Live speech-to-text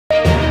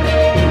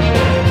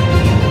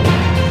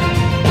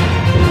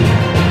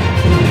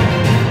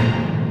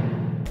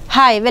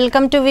Hi,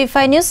 welcome to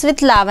V5 News with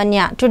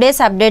Lavanya. Today's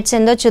updates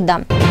ఏందో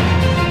చూద్దాం.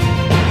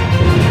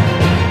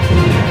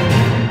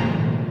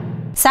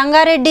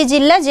 సంగారెడ్డి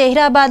జిల్లా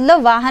జహీరాబాద్లో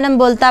వాహనం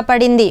బోల్తా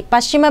పడింది.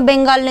 పశ్చిమ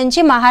బెంగాల్ నుంచి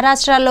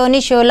మహారాష్ట్రలోని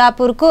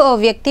షోలాపూర్కు ఓ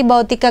వ్యక్తి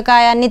భౌతిక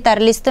కాయాన్ని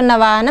తరలిస్తున్న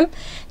వాహనం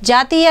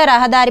జాతీయ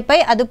రహదారిపై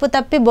అదుపు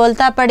తప్పి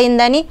బోల్తా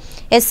పడిందని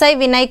ఎస్ఐ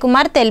వినయ్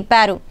కుమార్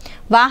తెలిపారు.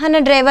 వాహన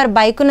డ్రైవర్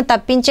బైకును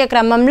తప్పించే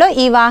క్రమంలో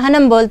ఈ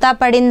వాహనం బోల్తా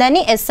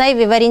పడిందని ఎస్ఐ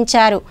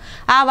వివరించారు.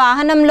 ఆ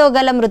వాహనంలో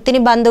గల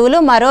మృతుని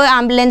బంధువులు మరో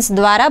అంబులెన్స్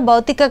ద్వారా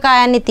భౌతిక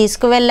కాయాన్ని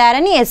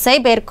తీసుకువెళ్లారని ఎస్ఐ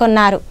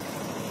పేర్కొన్నారు.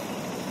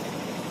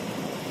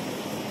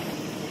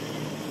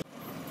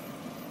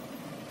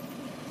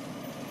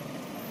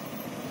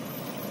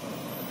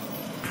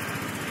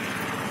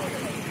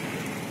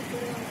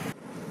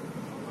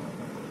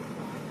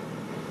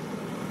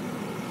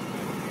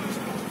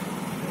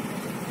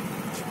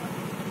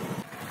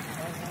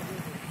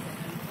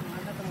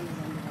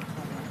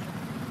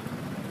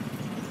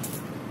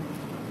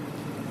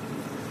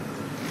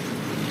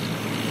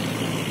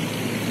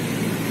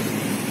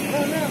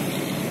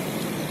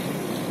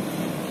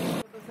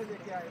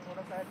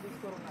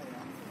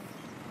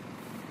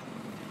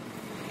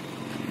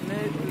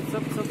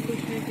 सब कुछ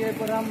ठीक है,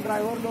 पर हम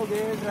ड्राइवर लोग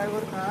हैं,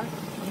 ड्राइवर था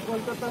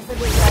कोलकाता से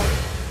लेके आए.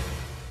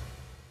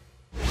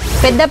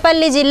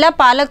 పెద్దపల్లి జిల్లా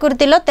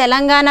పాలకుర్తిలో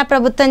తెలంగాణ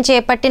ప్రభుత్వం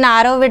చేపట్టిన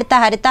 6వ విడత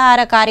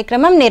హరితహార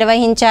కార్యక్రమం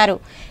నిర్వహించారు.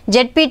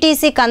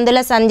 జెడ్పీటీసీ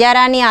కందుల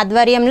సంధ్యారాణి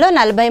ఆధ్వర్యంలో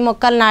 40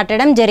 మొక్కలు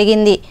నాటడం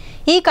జరిగింది.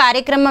 ఈ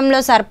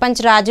కార్యక్రమంలో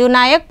సర్పంచ్ రాజు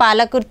Naik,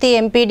 Palakurthi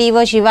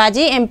MPDO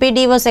Shivaji,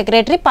 MPDO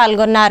secretary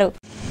పాల్గొన్నారు.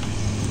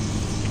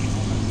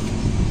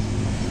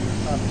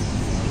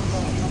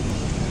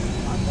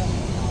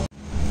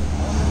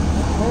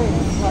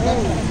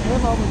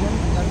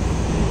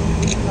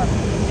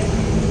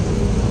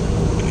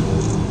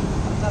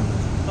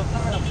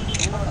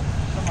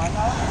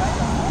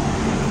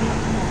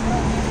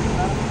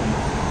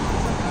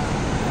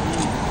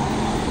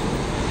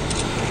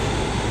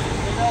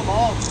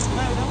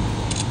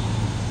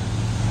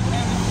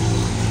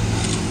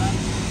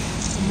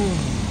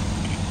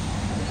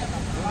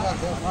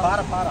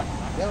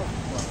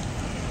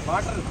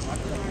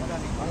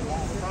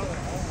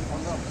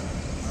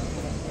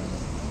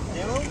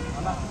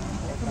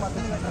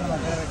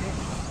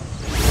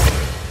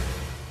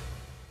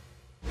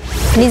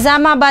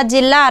 నిజామాబాద్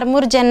జిల్లా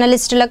ఆర్మూర్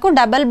జర్నలిస్టులకు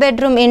డబుల్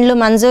బెడ్రూమ్ ఇండ్లు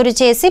మంజూరు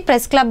చేసి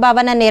ప్రెస్ క్లబ్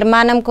భవన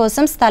నిర్మాణం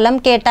కోసం స్థలం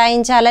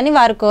కేటాయించాలని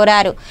వారు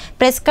కోరారు.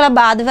 ప్రెస్ క్లబ్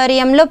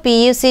ఆధ్వర్యంలో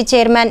PUC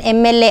chairman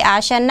MLA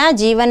Ashanna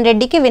Jeevan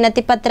రెడ్డికి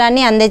వినతి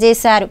పత్రాన్ని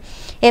అందజేశారు.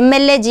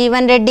 ఎమ్మెల్యే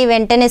జీవన్ రెడ్డి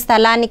వెంటనే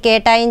స్థలాన్ని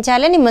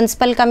కేటాయించాలని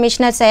municipal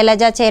commissioner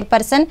Shailaja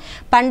chairperson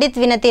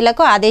Pandit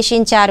వినతిలకు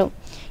ఆదేశించారు.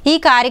 ఈ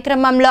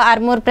కార్యక్రమంలో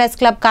ఆర్మూర్ ప్రెస్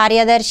క్లబ్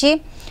కార్యదర్శి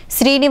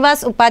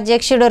శ్రీనివాస్,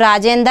 ఉపాధ్యక్షుడు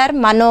రాజేందర్,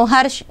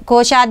 మనోహర్,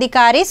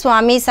 కోశాధికారి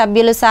స్వామి,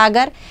 సభ్యులు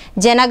సాగర్,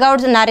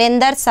 జనగౌడ్,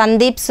 నరేందర్,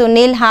 సందీప్,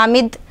 సునీల్,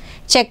 హామిద్,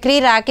 చక్రి,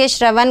 రాకేష్,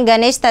 రవణ్,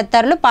 గణేష్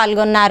తదితరులు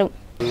పాల్గొన్నారు.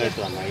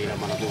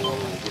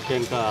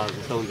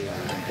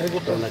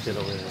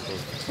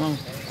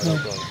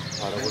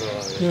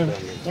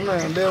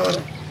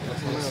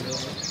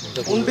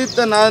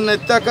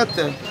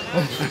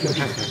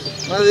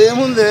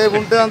 ఏముంది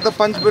ఉంటే అంత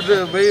పంచి పెట్టి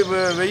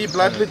 1000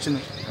 ప్లాట్లు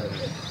ఇచ్చినాయి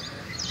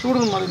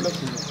చూడండి. మరి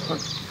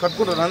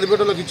కట్టుకుంటారు,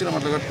 నందిపేటలోకి ఇచ్చిన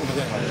అట్లా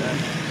కట్టుకుంటారు,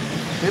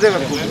 మీరే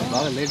కట్టుకుంటారు.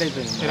 బాగా లేట్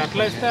అయిపోయింది,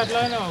 అట్లా ఇస్తే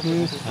అట్లా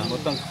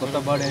మొత్తం కొత్త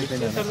బాడీ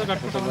అయిపోయింది.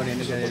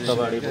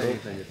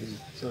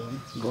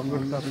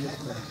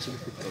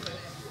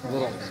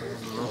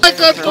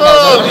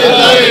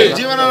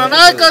 జీవన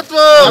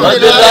నాయకత్వం,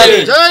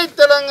 జై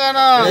తెలంగాణ,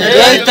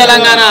 జై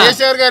తెలంగాణ,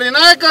 కేసీఆర్ గారి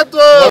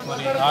నాయకత్వం.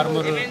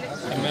 Armoor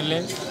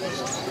MLA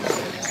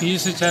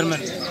PUC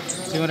chairman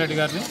Jeevan Reddy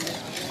గారిని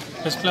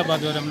ప్రెస్ క్లబ్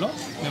ఆధ్వర్యంలో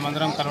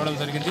మేమందరం కలవడం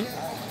జరిగింది.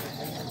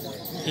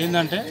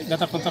 ఏంటంటే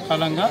గత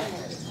కొంతకాలంగా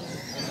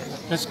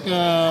ప్రెస్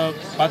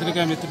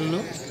పాత్రికా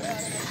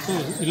మిత్రులకు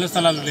ఇళ్ల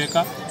స్థలాలు లేక,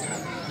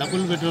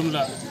 డబుల్ బెడ్రూమ్ల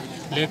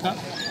లేక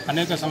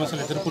అనేక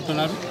సమస్యలు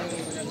ఎదుర్కొంటున్నారు.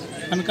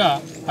 కనుక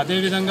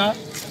అదేవిధంగా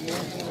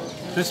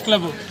ప్రెస్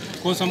క్లబ్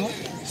కోసము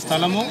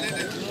స్థలము,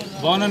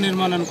 భవన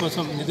నిర్మాణం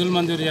కోసం నిధులు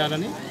మంజూరు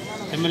చేయాలని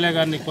ఎమ్మెల్యే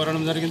గారిని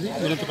కోరడం జరిగింది.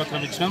 వినతి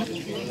పత్రం ఇచ్చినాం.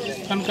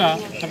 కనుక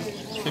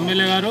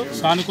ఎమ్మెల్యే గారు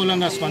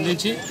సానుకూలంగా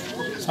స్పందించి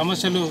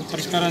సమస్యలు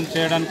పరిష్కారం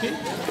చేయడానికి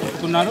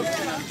ఒప్పుకున్నారు.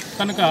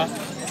 కనుక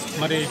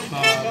మరి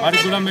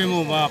వారికి కూడా మేము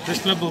మా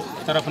ప్రెస్ క్లబ్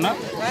తరఫున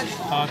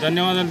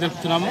ధన్యవాదాలు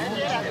తెలుపుతున్నాము.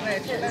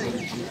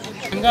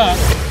 ఇంకా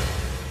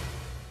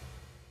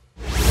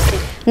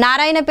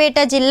నారాయణపేట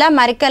జిల్లా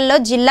మరికల్లో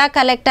జిల్లా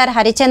కలెక్టర్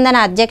హరిచందన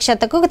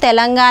అధ్యక్షతకు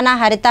తెలంగాణ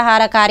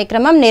హరితహార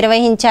కార్యక్రమం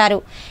నిర్వహించారు.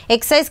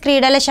 ఎక్సైజ్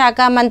క్రీడల శాఖ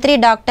మంత్రి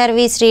డాక్టర్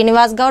వి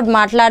శ్రీనివాస్ గౌడ్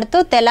మాట్లాడుతూ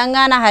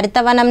తెలంగాణ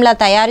హరితవనంలా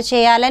తయారు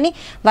చేయాలని,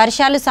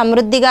 వర్షాలు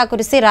సమృద్ధిగా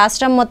కురిసి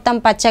రాష్ట్రం మొత్తం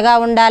పచ్చగా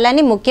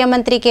ఉండాలని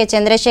ముఖ్యమంత్రి కె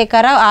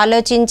చంద్రశేఖరరావు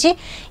ఆలోచించి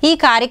ఈ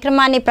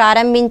కార్యక్రమాన్ని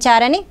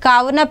ప్రారంభించారని,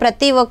 కావున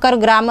ప్రతి ఒక్కరు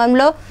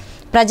గ్రామంలో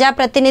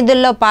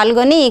ప్రజాప్రతినిధుల్లో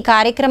పాల్గొని ఈ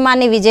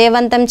కార్యక్రమాన్ని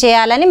విజయవంతం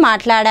చేయాలని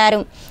మాట్లాడారు.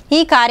 ఈ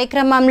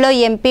కార్యక్రమంలో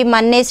ఎంపీ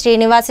మన్నే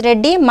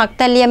Srinivasa Reddy,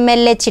 Makthal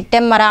MLA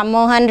Chittemma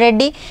Rammohan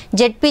Reddy,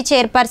 ZP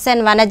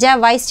chairperson Vanaja,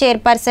 vice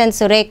chairperson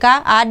Surekha,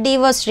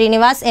 RDO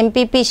Srinivas,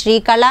 MPP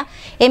Srikala,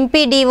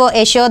 MPDO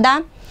Yashoda,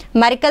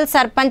 Marikal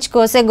sarpanch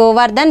కోసె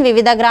Govardhan,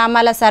 వివిధ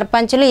గ్రామాల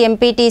సర్పంచులు,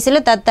 ఎంపీటీసీలు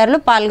తదితరులు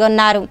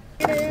పాల్గొన్నారు.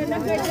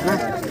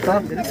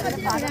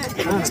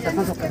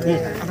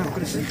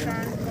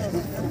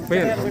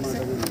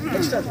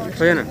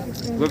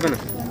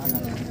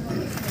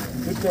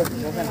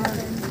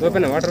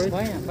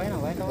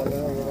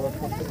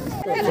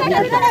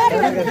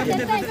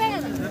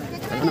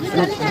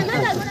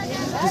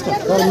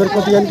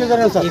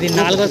 ఇది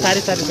 4వ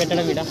సారి సార్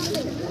పెట్టడం ఇడ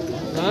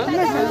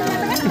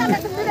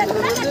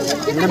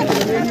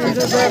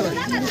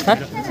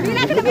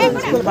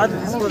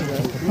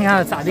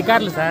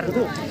అధికారులు సార్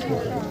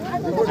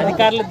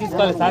అధికారులు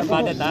తీసుకోవాలి సార్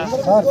బాధ్యత.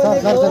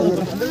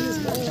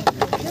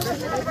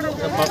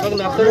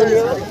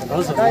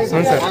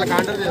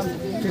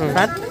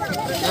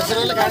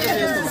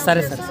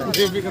 సరే సార్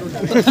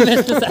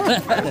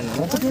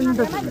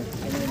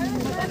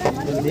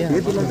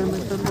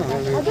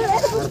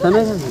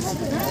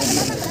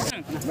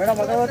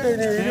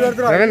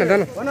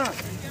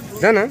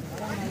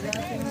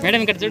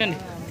మేడం ఇక్కడ చూడండి,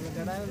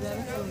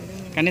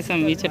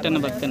 కనీసం ఈ చెట్టు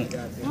అన్న బతుకని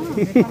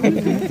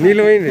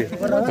నీళ్ళు పోయింది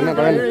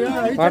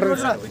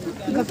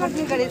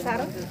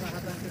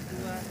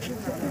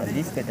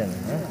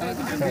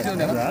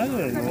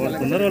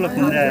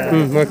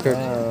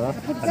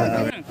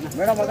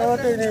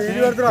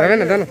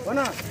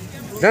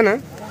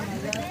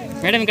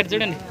మేడం ఇక్కడ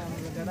చూడండి,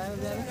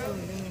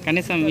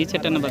 కనీసం ఈ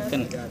చెట్టు అన్న బతుకని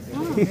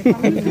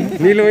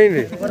నీళ్ళు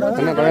పోయింది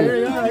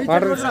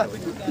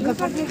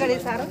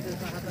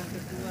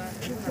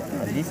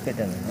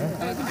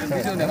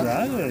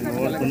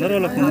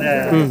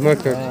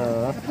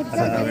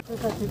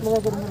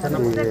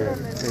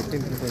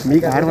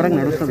మీకు ఆడ వరకు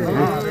నడుస్తుంది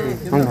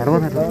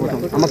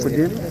అమ్మ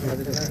కొద్దిగా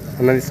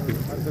అన్న తీసుకు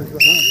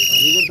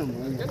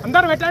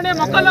అందరూ పెట్టండి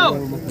మొక్కలు.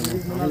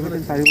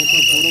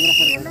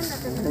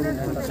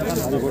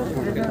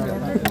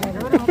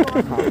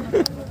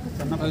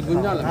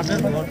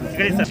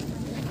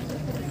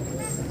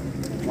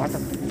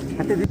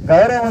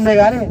 గౌరవం ఉంది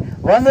కానీ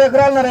 100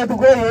 ఎకరాల రైతు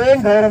కూడా ఏం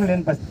గౌరవం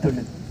లేని పరిస్థితి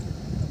ఉండేది.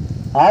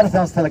 6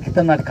 సంవత్సరాల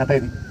క్రితం నాటి కథ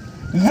ఇది.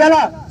 ఇవాళ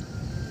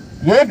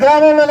ఏ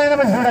గ్రామంలోనైనా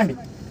మీరు చూడండి,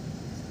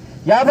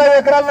 50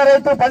 ఎకరాల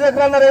రైతు, 10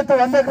 ఎకరాల రైతు,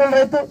 100 ఎకరాల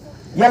రైతు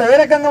ఇవాళ ఏ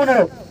రకంగా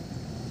ఉన్నాడో,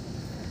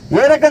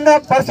 ఏ రకంగా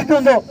పరిస్థితి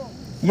ఉందో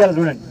ఇవాళ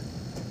చూడండి.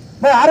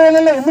 మరి 6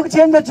 ఏళ్ళలో ఎందుకు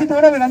చేంజ్ వచ్చింది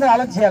కూడా మీరు అందరూ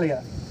ఆలోచన చేయాలి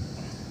కదా.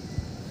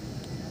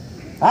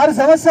 6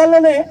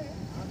 సంవత్సరాల్లోనే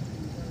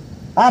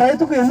ఆ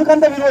రైతుకు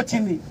ఎందుకంత విలువ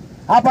వచ్చింది,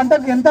 ఆ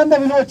పంటకు ఎంతంత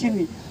విలువ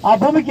వచ్చింది, ఆ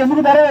భూమికి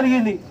ఎందుకు ధర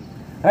పెరిగింది,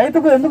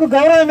 రైతుకు ఎందుకు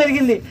గౌరవం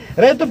పెరిగింది,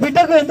 రైతు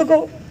బిడ్డకు ఎందుకు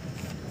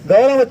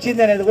గౌరవం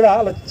వచ్చింది అనేది కూడా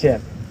ఆలోచన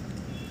చేయాలి.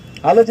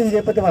 ఆలోచన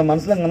చేయకపోతే మన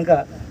మనసులో కనుక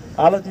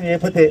ఆలోచన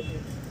చేయకపోతే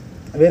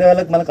వేరే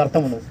వాళ్ళకి మనకు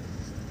అర్థం ఉండదు.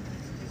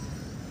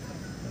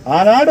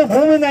 ఆనాడు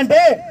భూమి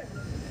ఉందంటే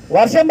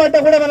వర్షం పడ్డ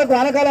కూడా మనకు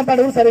వానకాలం పంట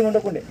కూడా సరిగా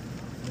ఉండకుండే.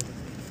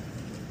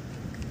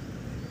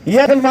 ఈ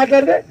అసలు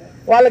మాట్లాడితే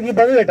వాళ్ళకి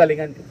ఇబ్బంది పెట్టాలి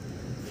ఇంకంతే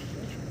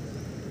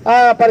ఆ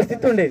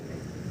పరిస్థితి ఉండేది.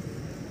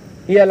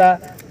 ఇవాళ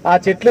ఆ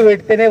చెట్లు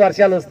పెడితేనే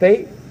వర్షాలు వస్తాయి,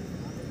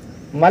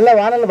 మళ్ళీ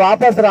వానలు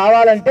వాపసు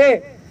రావాలంటే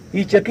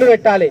ఈ చెట్లు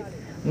పెట్టాలి,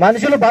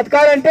 మనుషులు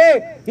బతకాలంటే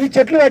ఈ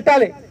చెట్లు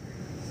పెట్టాలి.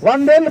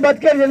 100 ఏళ్ళు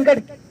బతికేది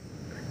వెనుకటి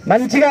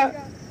మంచిగా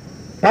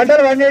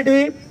పంటలు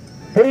పండేటివి,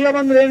 పురుగుల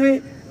మందు లేనివి,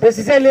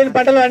 పెస్టిసైడ్ లేని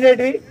పంటలు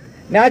పండేటివి,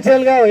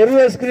 న్యాచురల్గా ఎరువు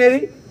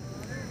వేసుకునేది,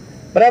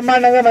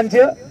 బ్రహ్మాండంగా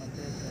మంచిగా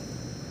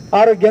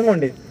ఆరోగ్యంగా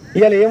ఉండేది.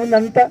 ఇవాళ ఏముంది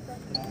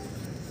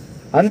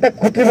అంత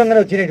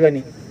కృత్రిమంగానే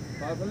వచ్చినటువన్నీ.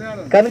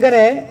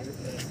 కనుకనే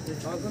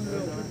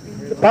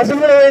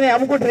పశువులు కూడా పోయినాయి,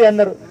 అమ్ముకుంటారు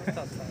అందరూ.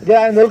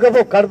 ఆయన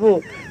దొరకపో కడుపు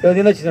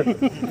తినొచ్చినట్టు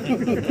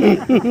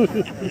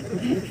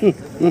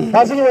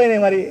పశువులు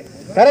పోయినాయి. మరి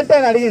కరెక్ట్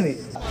అని అడిగింది.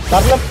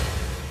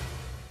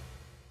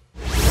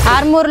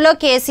 ఆర్మూర్లో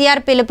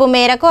కేసీఆర్ పిలుపు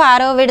మేరకు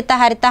 6వ విడత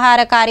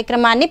హరితహార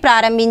కార్యక్రమాన్ని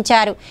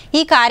ప్రారంభించారు.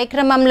 ఈ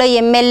కార్యక్రమంలో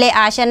MLA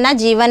Ashanna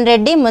Jeevan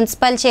Reddy,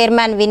 municipal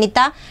chairman Vinitha,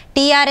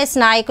 TRS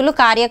నాయకులు,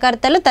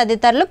 కార్యకర్తలు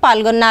తదితరులు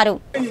పాల్గొన్నారు.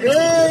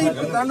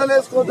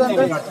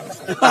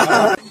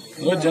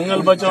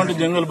 జంగల్ బచావ్ అంటే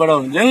జంగల్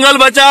బడావ్, జంగల్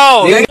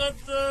బచావ్.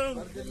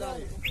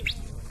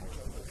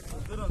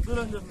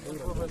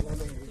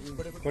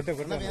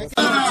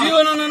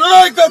 జీవన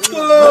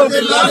నాయకత్వం,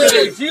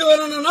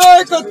 జీవన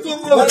నాయకత్వం.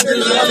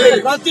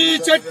 ప్రతి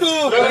చెట్టు,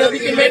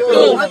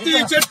 ప్రతి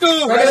చెట్టు,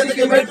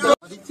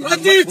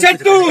 ప్రతి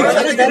చెట్టు,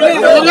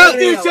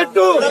 ప్రతి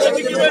చెట్టు.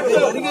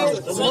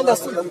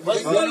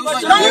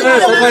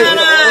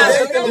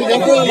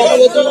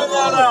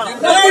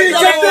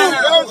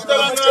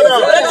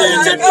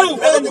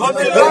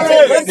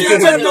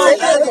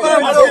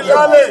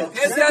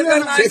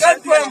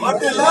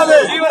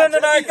 జీవన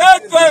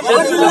నాయకత్వం,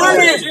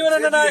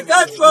 జీవన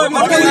నాయకత్వం.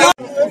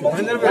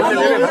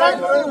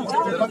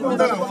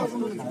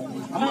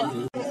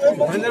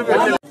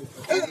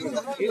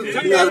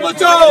 జంగల్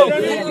బచావ్,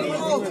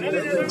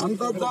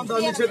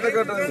 అన్ని చెట్ల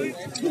కట్టాలి.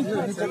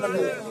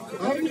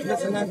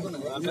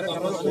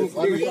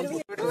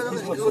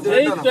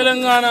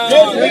 తెలంగాణ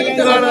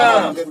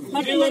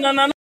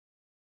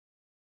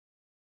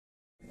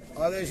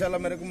ఆదేశాల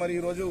మేరకు మరి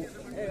ఈరోజు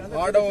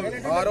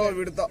 6వ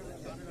విడత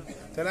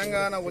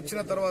తెలంగాణ వచ్చిన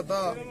తర్వాత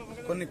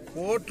కొన్ని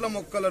కోట్ల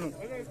మొక్కలను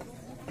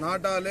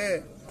నాటాలే,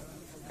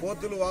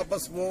 కోతులు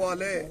వాపస్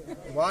పోవాలే,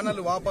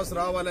 వానలు వాపస్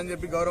రావాలని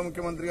చెప్పి గౌరవ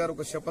ముఖ్యమంత్రి గారు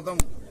ఒక శపథం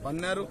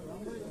పన్నారు.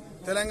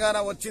 తెలంగాణ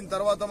వచ్చిన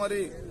తర్వాత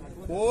మరి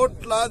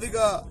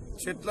కోట్లాదిగా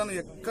చెట్లను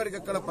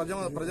ఎక్కడికెక్కడ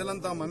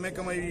ప్రజలంతా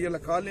మమేకమై ఇవాళ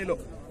కాలనీలో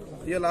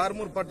ఇవాళ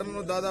ఆర్మూర్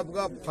పట్టణంలో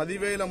దాదాపుగా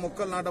 10,000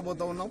 మొక్కలు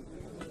నాటబోతా ఉన్నాం.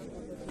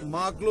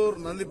 మాక్లూర్,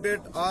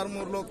 నందిపేట్,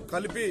 ఆర్మూర్లో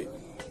కలిపి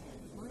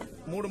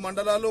 3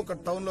 మండలాలు ఒక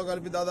టౌన్ లో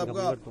కలిపి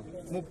దాదాపుగా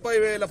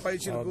 30,000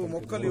 పైచిలకు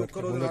మొక్కలు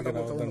ఒక్కరోజు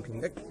నాటబోతా ఉన్నాం.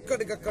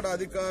 ఎక్కడికక్కడ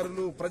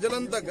అధికారులు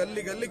ప్రజలంతా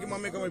గల్లీకి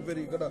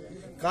మమేకమైపోయారు. ఇక్కడ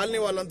కాలనీ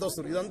వాళ్ళంతా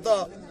వస్తారు. ఇదంతా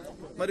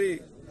మరి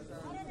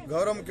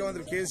గౌరవ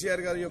ముఖ్యమంత్రి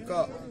కేసీఆర్ గారి యొక్క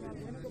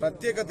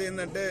ప్రత్యేకత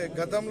ఏంటంటే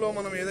గతంలో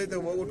మనం ఏదైతే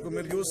పోగొట్టుకు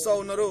మీరు చూస్తా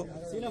ఉన్నారు,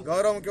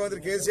 గౌరవ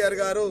ముఖ్యమంత్రి కేసీఆర్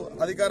గారు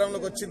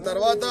అధికారంలోకి వచ్చిన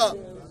తర్వాత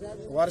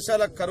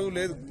వర్షాలకు కరువు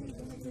లేదు.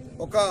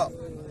 ఒక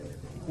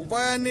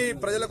ఉపాయాన్ని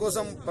ప్రజల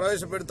కోసం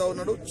ప్రవేశపెడతా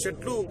ఉన్నాడు.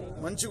 చెట్లు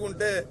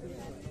మంచిగుంటే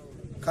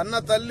కన్న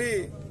తల్లి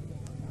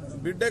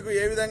బిడ్డకు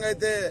ఏ విధంగా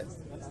అయితే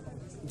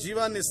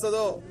జీవాన్ని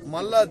ఇస్తుందో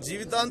మళ్ళా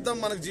జీవితాంతం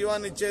మనకు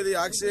జీవాన్ని ఇచ్చేది,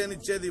 ఆక్సిజన్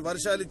ఇచ్చేది,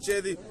 వర్షాలు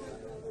ఇచ్చేది,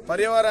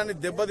 పర్యావరణాన్ని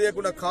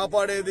దెబ్బతీయకుండా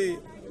కాపాడేది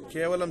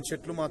కేవలం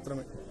చెట్లు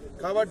మాత్రమే.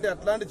 కాబట్టి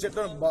అట్లాంటి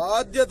చెట్లను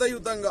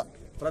బాధ్యతాయుతంగా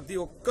ప్రతి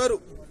ఒక్కరూ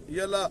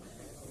ఇవాళ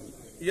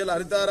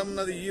హరితారం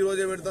ఉన్నది ఈ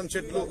రోజే పెడతాం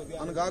చెట్లు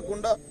అని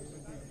కాకుండా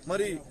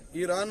మరి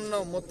ఈ రానున్న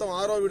మొత్తం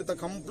 6వ విడత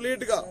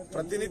కంప్లీట్ గా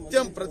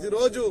ప్రతినిత్యం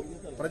ప్రతిరోజు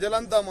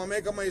ప్రజలంతా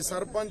మమేకమై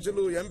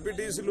సర్పంచులు,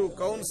 ఎంపీటీసీలు,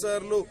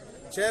 కౌన్సిలర్లు,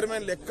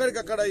 చైర్మన్లు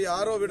ఎక్కడికక్కడ ఈ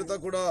 6వ విడత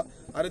కూడా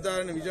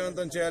హరితారాన్ని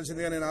విజయవంతం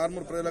చేయాల్సిందిగా నేను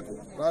ఆర్మూర్ ప్రజలకు,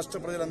 రాష్ట్ర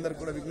ప్రజలందరికీ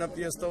కూడా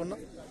విజ్ఞప్తి చేస్తా ఉన్నా.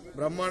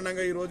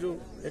 బ్రహ్మాండంగా ఈరోజు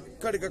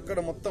ఎక్కడికక్కడ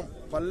మొత్తం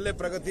పల్లె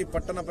ప్రగతి,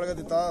 పట్టణ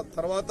ప్రగతి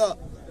తర్వాత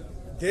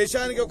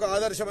దేశానికి ఒక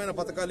ఆదర్శమైన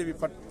పథకాలు ఇవి.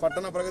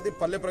 పట్టణ ప్రగతి,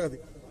 పల్లె ప్రగతి.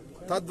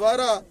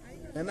 తద్వారా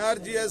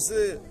ఎన్ఆర్జీఎస్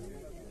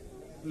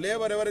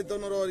లేబర్ ఎవరైతే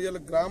ఉన్నారో వీళ్ళ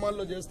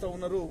గ్రామాల్లో చేస్తూ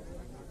ఉన్నారు.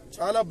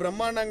 చాలా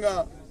బ్రహ్మాండంగా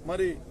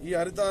మరి ఈ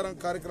హరితారం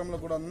కార్యక్రమంలో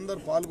కూడా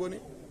అందరూ పాల్గొని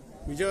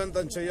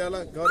విజయవంతం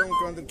చేయాలా. గౌరవ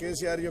ముఖ్యమంత్రి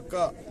కేసీఆర్ యొక్క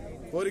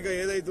కోరిక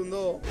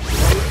ఏదైతుందో.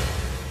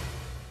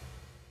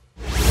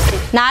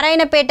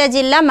 నారాయణపేట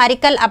జిల్లా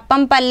మరికల్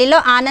అప్పంపల్లిలో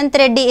అనంత్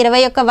రెడ్డి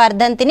 21వ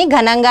వర్ధంతిని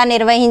ఘనంగా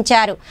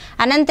నిర్వహించారు.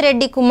 అనంత్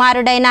రెడ్డి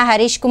కుమారుడైన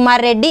Harish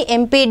Kumar Reddy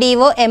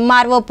MPDO,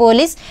 MRO,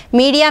 police,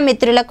 media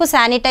మిత్రులకు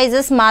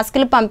శానిటైజర్స్,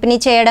 మాస్కులు పంపిణీ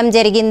చేయడం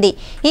జరిగింది.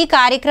 ఈ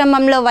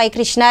కార్యక్రమంలో why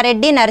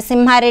Krishna Reddy,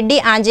 Narasimha Reddy,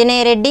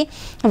 Anjaneya Reddy,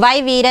 why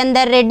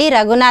Virender Reddy,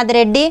 Raghunath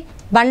Reddy,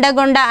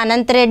 బండగొండ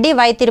Anant Reddy,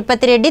 why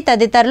Tirupati Reddy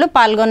తదితరులు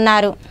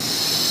పాల్గొన్నారు.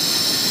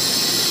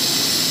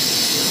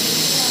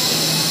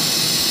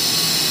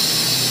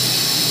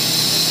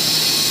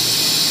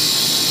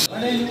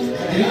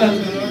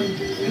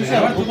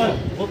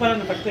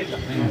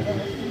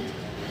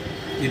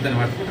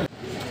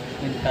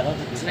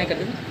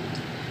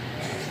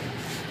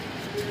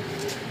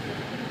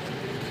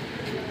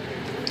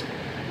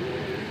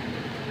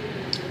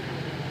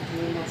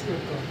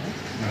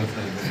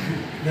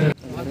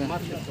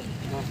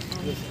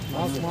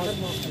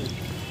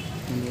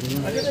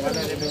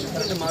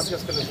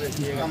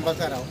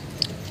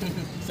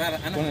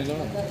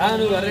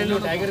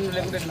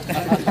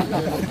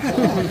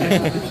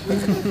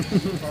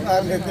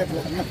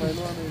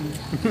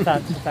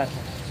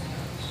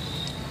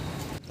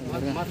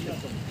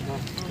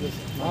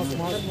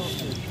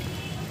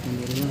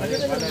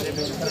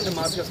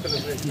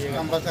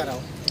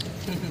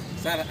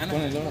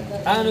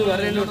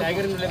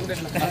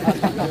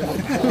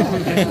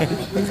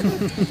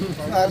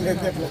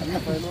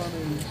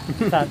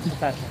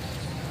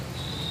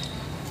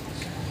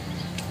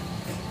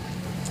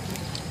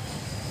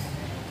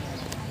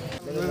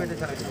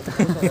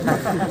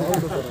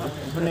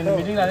 నేను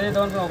మీటింగ్ అదే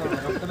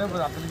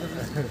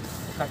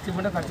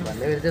ఖర్చు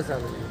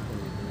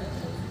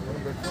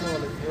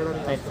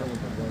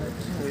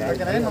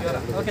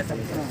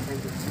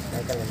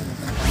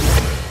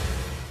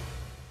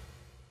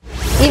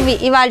ఇవి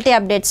ఇవాల్టి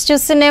అప్డేట్స్.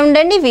 చూస్తూనే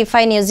ఉండండి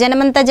V5 న్యూస్.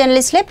 జనమంతా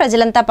జర్నలిస్టులే,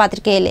 ప్రజలంతా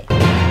పాత్రికేయులే.